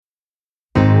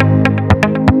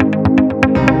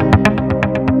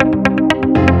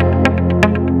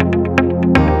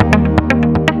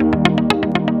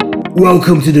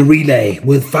Welcome to the Relay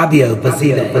with Fabio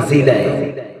Basile.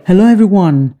 Hello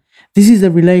everyone, this is the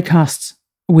Relay Cast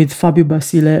with Fabio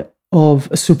Basile of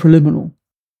Supraliminal.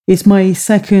 It's my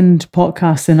second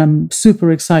podcast and I'm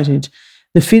super excited.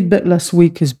 The feedback last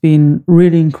week has been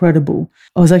really incredible.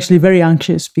 I was actually very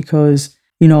anxious because,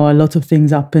 a lot of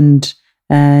things happened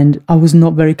and I was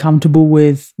not very comfortable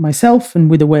with myself and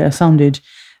with the way I sounded.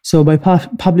 So by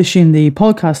publishing the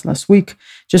podcast last week,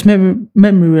 just made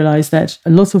me realize that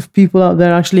a lot of people out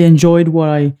there actually enjoyed what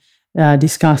I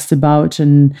discussed about.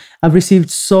 And I've received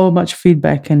so much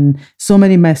feedback and so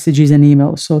many messages and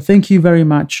emails. So thank you very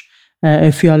much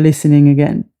if you are listening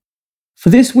again.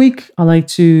 For this week, I'd like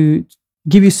to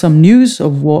give you some news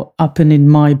of what happened in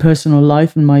my personal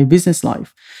life and my business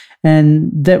life.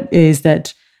 And that is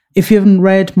that if you haven't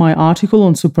read my article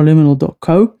on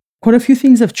supraliminal.co, quite a few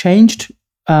things have changed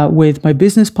with my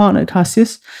business partner,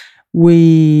 Cassius.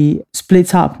 We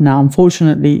split up now,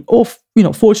 unfortunately, or,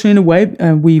 fortunately in a way,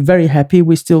 we're very happy.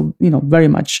 We're still, very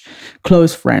much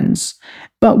close friends.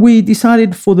 But we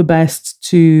decided for the best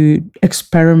to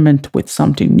experiment with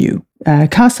something new.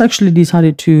 Cass actually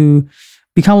decided to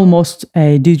become almost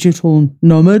a digital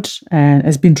nomad and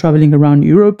has been traveling around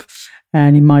Europe,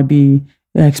 and he might be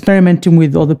experimenting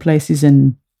with other places,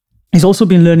 and he's also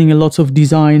been learning a lot of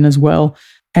design as well.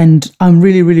 And I'm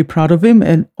really, really proud of him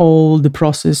and all the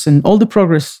process and all the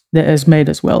progress that has made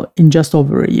as well in just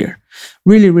over a year.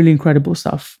 Really, really incredible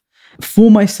stuff.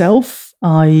 For myself,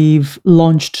 I've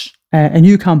launched a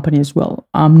new company as well.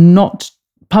 I'm not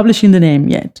publishing the name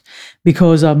yet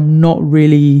because I'm not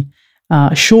really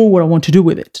sure what I want to do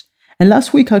with it. And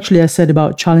last week, actually, I said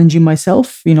about challenging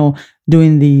myself,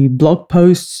 doing the blog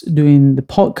posts, doing the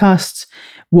podcasts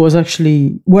were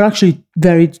actually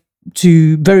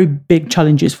very big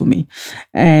challenges for me.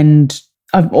 And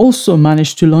I've also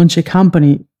managed to launch a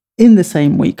company in the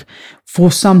same week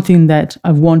for something that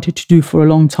I've wanted to do for a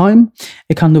long time,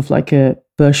 a kind of like a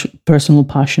personal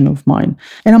passion of mine.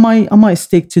 And I might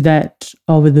stick to that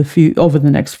over the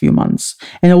next few months.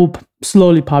 And I will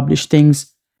slowly publish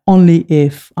things only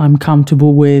if I'm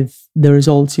comfortable with the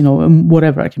results, and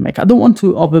whatever I can make. I don't want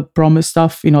to overpromise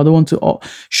stuff, I don't want to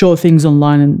show things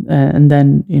online and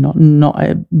then, not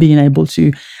being able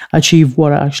to achieve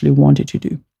what I actually wanted to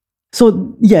do.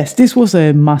 So yes, this was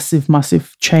a massive,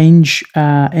 massive change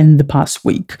in the past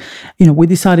week. We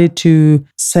decided to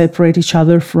separate each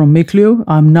other from Miklio.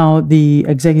 I'm now the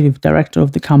executive director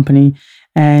of the company,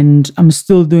 and I'm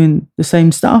still doing the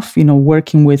same stuff,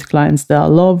 working with clients that I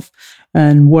love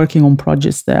and working on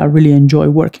projects that I really enjoy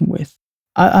working with.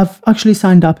 I've actually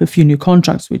signed up a few new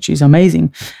contracts, which is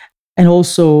amazing. And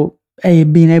also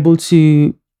being able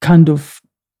to kind of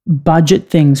budget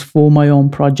things for my own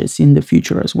projects in the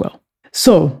future as well.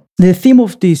 So the theme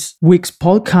of this week's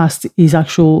podcast is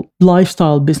actual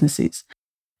lifestyle businesses.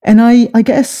 And I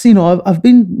guess, I've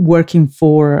been working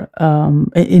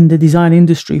in the design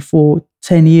industry for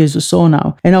 10 years or so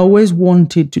now, and I always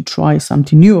wanted to try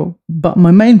something new. But my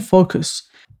main focus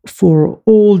for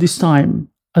all this time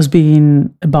has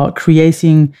been about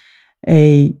creating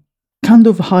a kind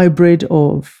of hybrid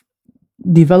of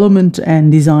development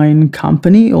and design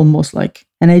company, almost like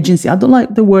an agency. I don't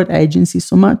like the word agency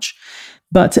so much,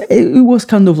 but it was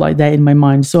kind of like that in my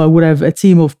mind. So I would have a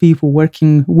team of people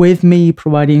working with me,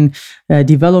 providing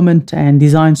development and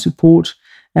design support.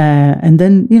 And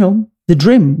then, the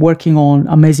dream, working on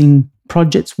amazing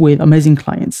projects with amazing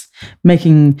clients,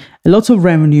 making a lot of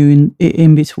revenue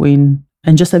in between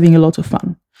and just having a lot of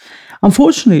fun.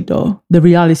 Unfortunately, though, the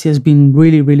reality has been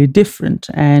really, really different.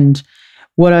 And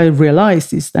what I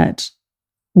realized is that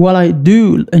while I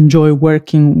do enjoy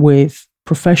working with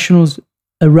professionals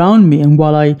around me, and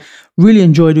while I really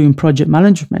enjoy doing project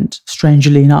management,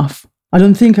 strangely enough, I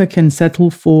don't think I can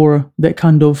settle for that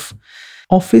kind of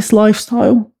office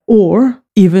lifestyle. Or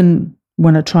even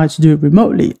when I try to do it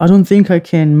remotely, I don't think I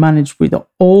can manage with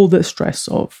all the stress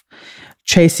of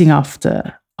chasing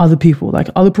after other people, like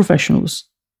other professionals,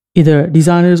 either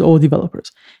designers or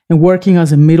developers, and working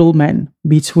as a middleman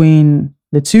between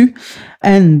the two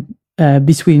and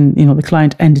between the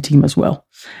client and the team as well.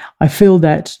 I feel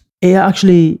that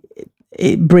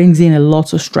it brings in a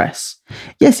lot of stress.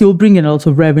 Yes, it will bring in a lot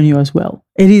of revenue as well.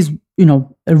 It is,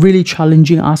 a really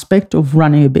challenging aspect of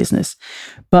running a business.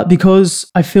 But because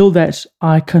I feel that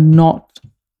I cannot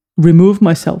remove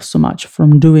myself so much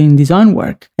from doing design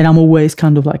work, and I'm always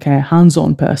kind of like a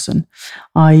hands-on person,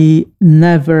 I'm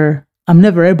never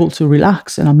able to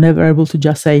relax, and I'm never able to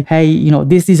just say, hey,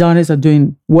 these designers are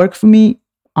doing work for me.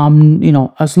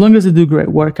 As long as they do great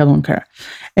work, I don't care.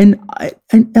 And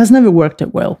it has never worked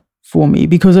out well for me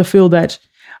because I feel that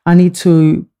I need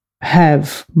to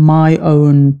have my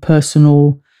own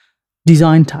personal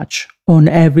design touch on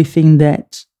everything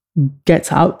that gets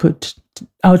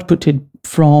outputted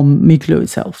from Miclio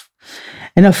itself.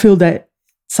 And I feel that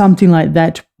something like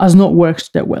that has not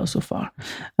worked that well so far.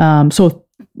 So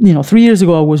 3 years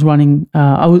ago, I was running.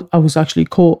 I was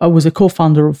a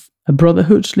co-founder of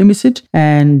Brotherhood Limited,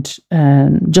 and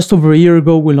just over a year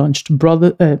ago, we launched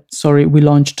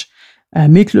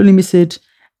Miclio Limited,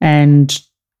 and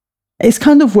it's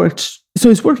kind of worked. So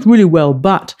it's worked really well,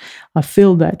 but I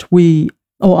feel that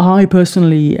I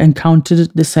personally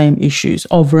encountered the same issues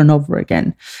over and over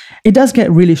again. It does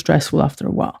get really stressful after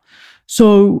a while.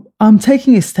 So I'm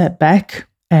taking a step back,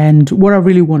 and what I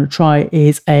really want to try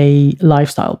is a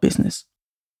lifestyle business.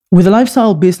 With a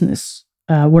lifestyle business,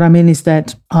 what I mean is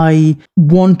that I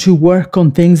want to work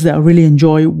on things that I really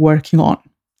enjoy working on.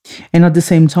 And at the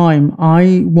same time,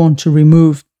 I want to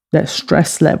remove that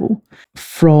stress level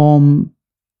from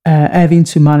having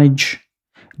to manage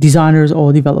designers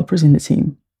or developers in the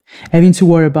team, having to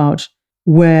worry about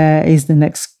where is the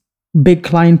next big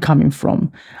client coming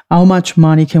from, how much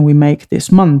money can we make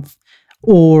this month,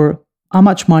 or how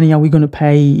much money are we going to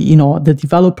pay, the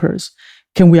developers?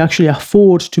 Can we actually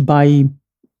afford to buy,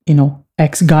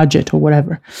 X gadget or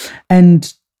whatever?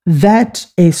 And that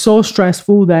is so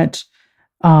stressful that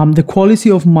the quality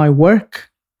of my work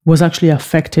was actually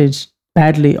affected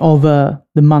badly over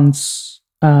the months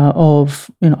of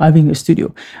having a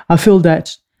studio. I feel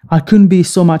that I couldn't be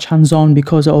so much hands-on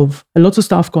because of a lot of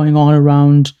stuff going on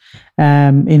around,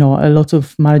 a lot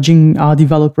of managing our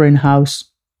developer in-house,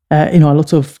 a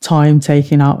lot of time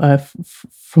taken out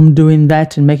from doing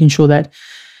that and making sure that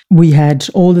we had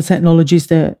all the technologies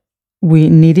that we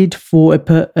needed for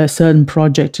a certain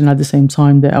project, and at the same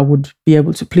time that I would be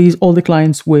able to please all the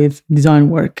clients with design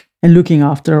work and looking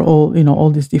after all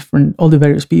the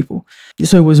various people.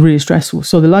 So it was really stressful.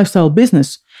 So the lifestyle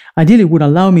business ideally would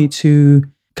allow me to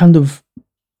kind of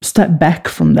step back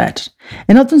from that.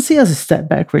 And I don't see it as a step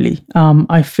back, really.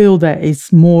 I feel that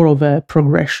it's more of a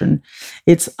progression.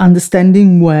 It's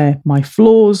understanding where my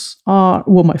flaws are,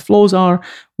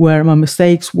 where my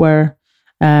mistakes were,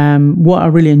 what I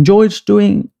really enjoyed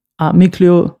doing at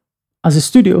Miclio as a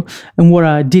studio, and what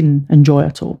I didn't enjoy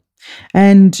at all.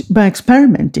 And by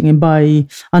experimenting and by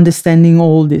understanding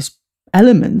all these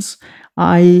elements,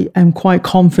 I am quite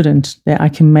confident that I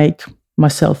can make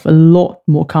myself a lot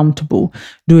more comfortable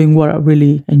doing what I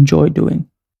really enjoy doing.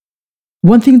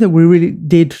 One thing that we really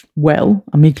did well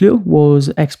at Miclio was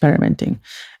experimenting.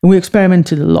 And we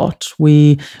experimented a lot.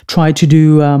 We tried to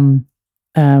do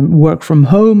work from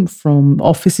home, from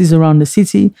offices around the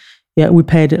city. Yeah, we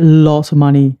paid a lot of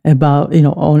money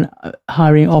on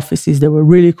hiring offices that were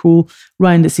really cool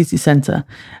right in the city center.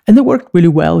 And they worked really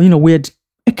well. We had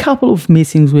a couple of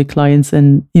meetings with clients,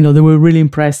 and, they were really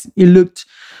impressed. We looked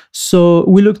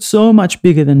so much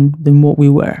bigger than what we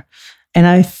were. And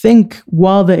I think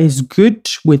while that is good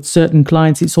with certain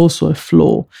clients, it's also a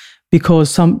flaw, because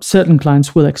some certain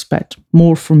clients will expect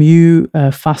more from you,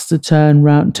 faster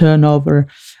turnover,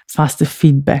 faster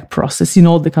feedback process,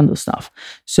 all the kind of stuff.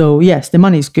 So yes, the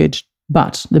money is good,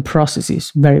 but the process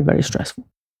is very, very stressful.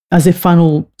 As a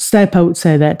final step, I would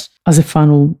say that as a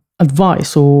final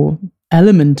advice or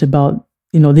element about,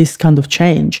 this kind of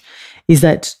change, is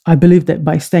that I believe that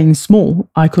by staying small,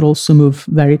 I could also move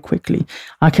very quickly.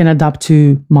 I can adapt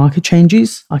to market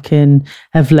changes. I can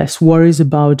have less worries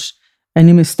about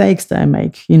any mistakes that I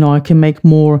make. I can make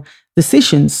more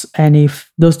decisions. And if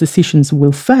those decisions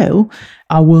will fail,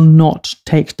 I will not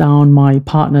take down my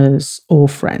partners or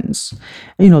friends.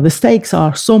 The stakes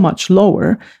are so much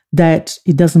lower that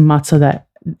it doesn't matter that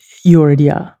you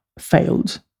already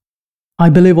failed. I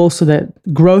believe also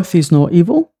that growth is not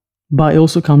evil, but it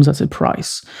also comes at a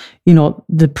price.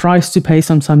 The price to pay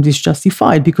sometimes is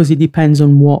justified because it depends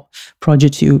on what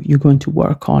project you're going to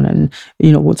work on and,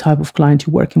 what type of client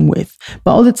you're working with.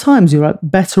 But other times you're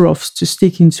better off to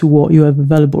sticking to what you have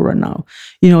available right now.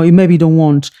 You maybe don't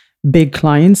want big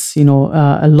clients,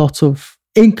 a lot of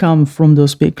income from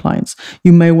those big clients.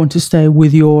 You may want to stay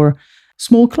with your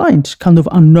small client, kind of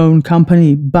unknown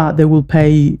company, but they will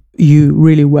pay you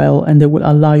really well and they will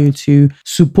allow you to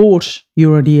support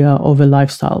your idea of a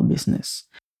lifestyle business.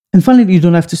 And finally, you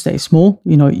don't have to stay small.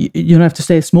 You don't have to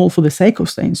stay small for the sake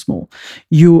of staying small.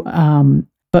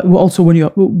 But also when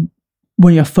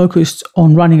you're focused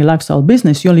on running a lifestyle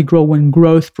business, you only grow when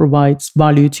growth provides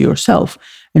value to yourself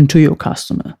and to your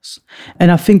customers. And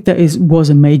I think that was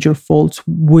a major fault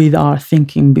with our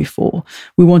thinking before.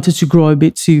 We wanted to grow a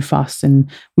bit too fast, and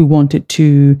we wanted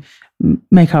to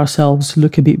make ourselves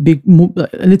look a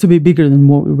little bit bigger than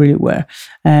what we really were.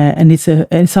 And it's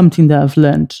something that I've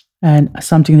learned and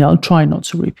something that I'll try not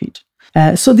to repeat.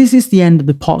 So this is the end of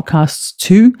the podcast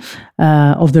 2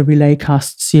 of the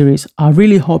Relaycast series. I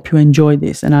really hope you enjoy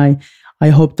this, and I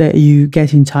hope that you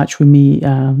get in touch with me,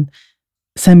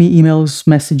 send me emails,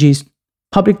 messages,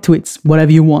 public tweets,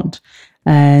 whatever you want.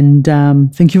 And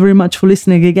thank you very much for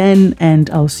listening again, and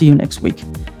I'll see you next week.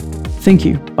 Thank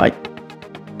you. Bye.